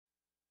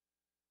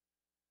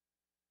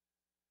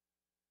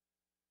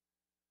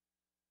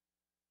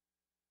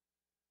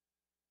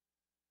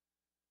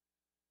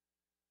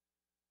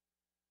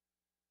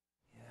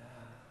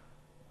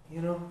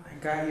You know, I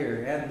got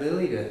your Aunt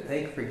Lily to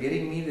thank for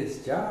getting me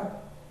this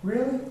job.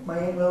 Really? My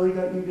Aunt Lily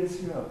got you this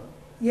job?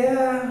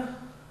 Yeah,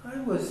 I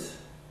was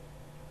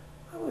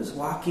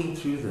walking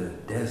through the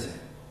desert.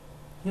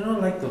 You know,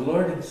 like the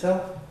Lord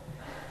himself.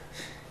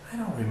 I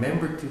don't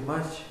remember too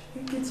much.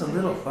 It gets a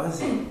little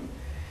fuzzy.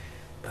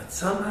 But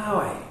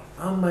somehow I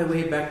found my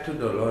way back to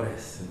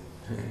Dolores.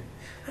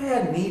 I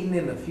hadn't eaten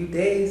in a few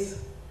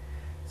days.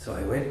 So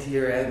I went to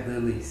your Aunt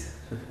Lily's.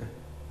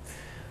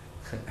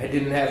 I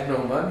didn't have no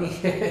money.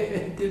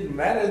 It didn't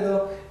matter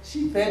though.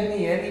 She fed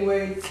me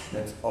anyway.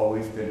 That's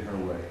always been her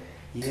way.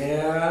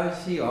 Yeah,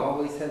 she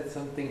always had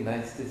something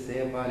nice to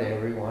say about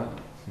everyone.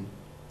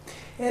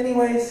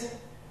 Anyways,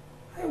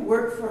 I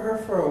worked for her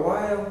for a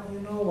while, you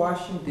know,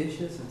 washing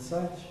dishes and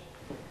such.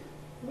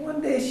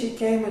 One day she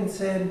came and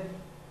said,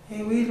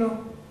 "Hey,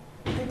 Wilo,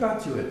 I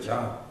got you a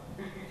job."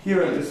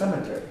 Here at the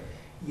cemetery?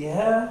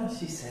 Yeah,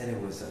 she said it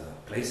was a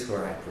place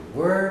where I could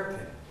work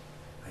and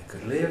I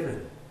could live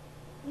and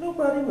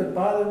nobody would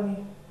bother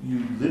me.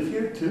 You live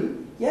here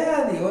too?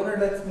 Yeah, the owner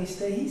lets me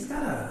stay. He's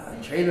got a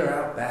trailer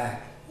out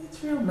back.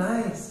 It's real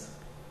nice.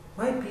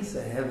 My piece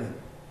of heaven.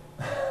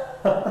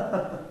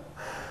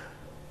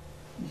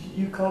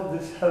 You call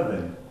this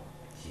heaven?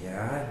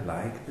 Yeah, I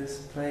like this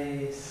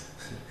place.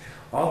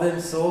 All them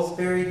souls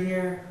buried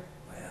here,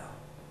 well,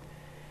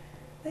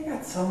 they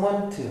got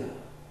someone to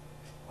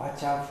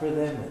watch out for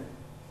them,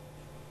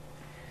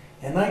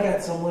 and I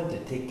got someone to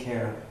take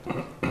care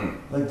of.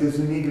 Like the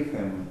Zuniga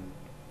family,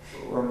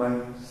 or my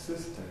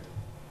sister.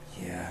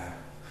 Yeah.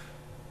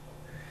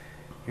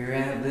 Your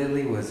Aunt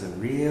Lily was a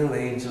real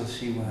angel,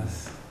 she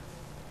was.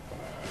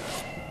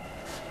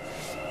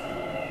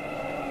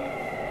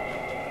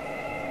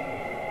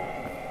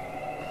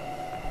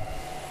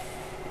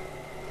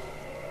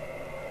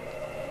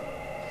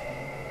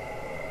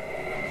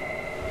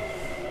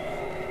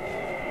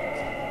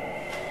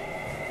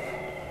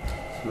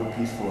 It's real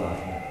peaceful out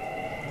here.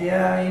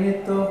 Yeah, ain't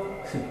it though?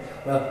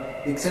 Well,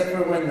 except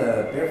for when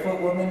the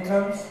barefoot woman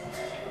comes.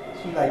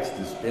 She likes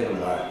to spit a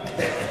lot.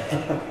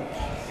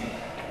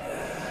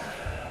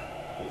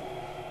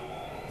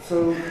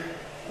 So,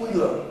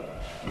 Wilo,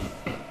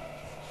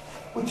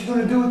 what you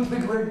gonna do with the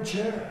big red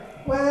chair?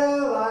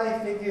 Well, I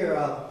figure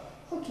I'll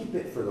keep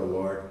it for the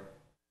Lord.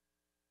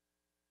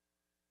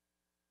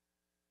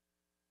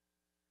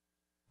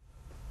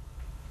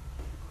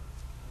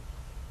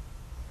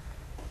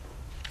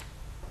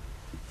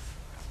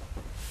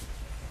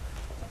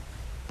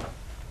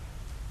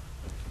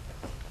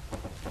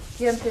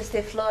 Dientes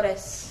de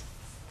flores,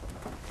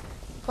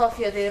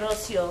 cofio de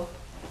rocio,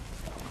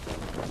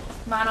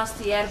 manos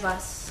de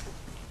hierbas.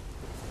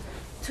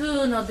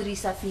 Tú,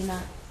 nodriza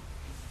fina,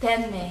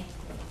 tenme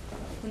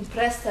un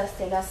prestas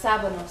de las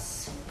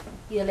sábanos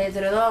y el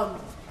edredón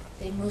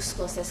de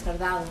musgos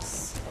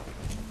escardados.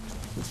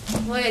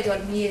 Voy a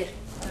dormir,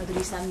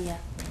 nodriza mía.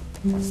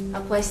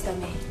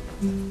 Acuéstame.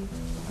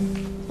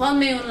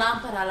 Ponme un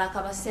lámpara a la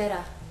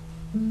cabecera,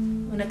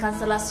 una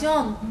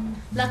constelación,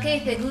 la que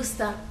te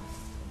gusta.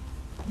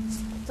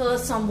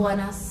 Todas son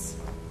buenas.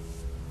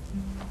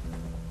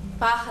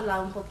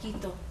 Bájala un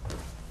poquito.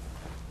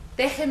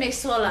 Déjeme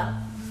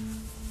sola.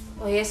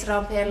 Oyes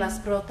romper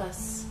las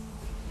brotas.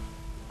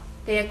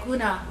 Te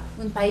acuna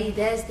un país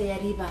desde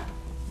arriba.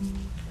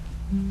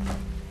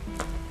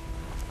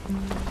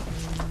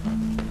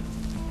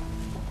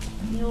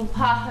 Y un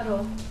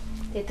pájaro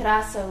te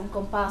traza un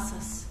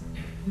compás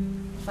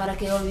para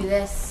que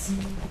olvides.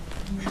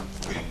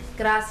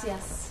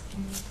 Gracias.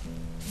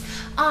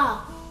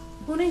 Ah,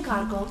 un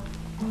encargo.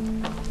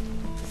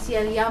 Si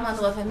él llama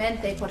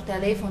nuevamente por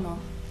teléfono,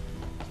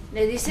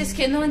 le dices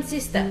que no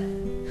insista,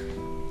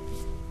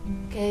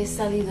 que he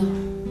salido.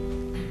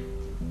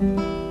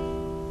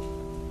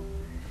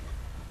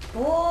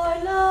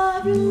 Por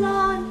la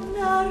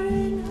blanda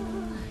arena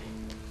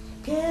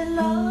que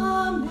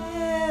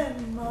lame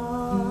el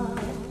mar,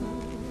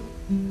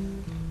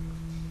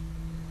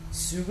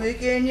 su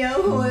pequeña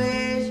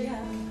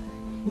huella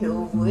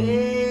no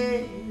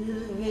vuelve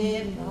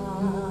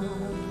más.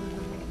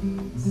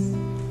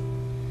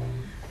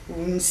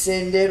 Un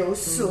sendero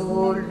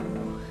solo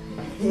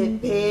de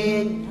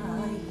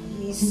pena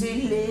y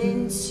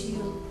silencio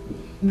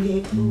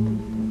llegó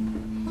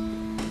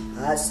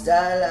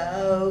hasta el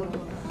agua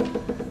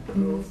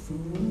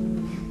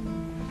profunda.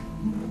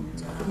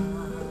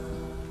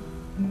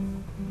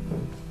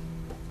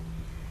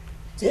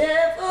 Te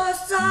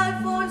vas,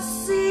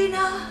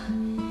 Alfonsina,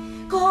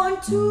 con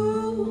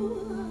tu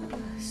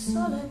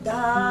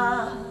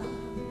soledad.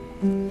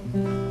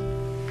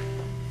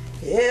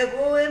 ¿Qué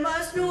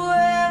poemas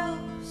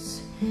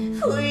nuevos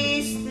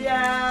fuiste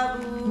a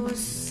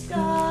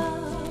buscar?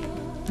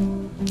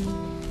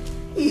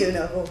 Y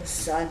una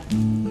voz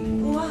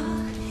antigua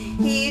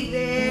y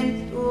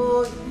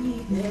dentro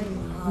y de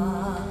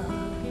mar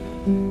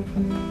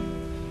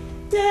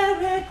te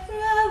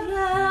reclama el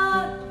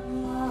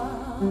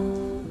alma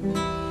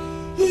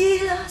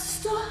y la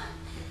estoy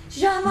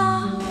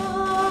llamando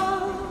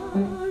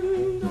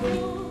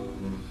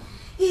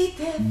y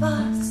te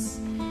vas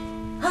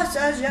más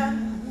allá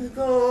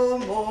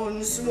como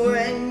un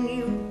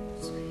sueño,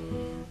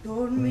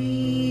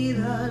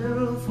 dormida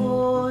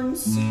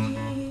Alfonsina,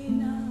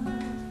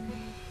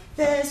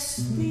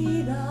 vestida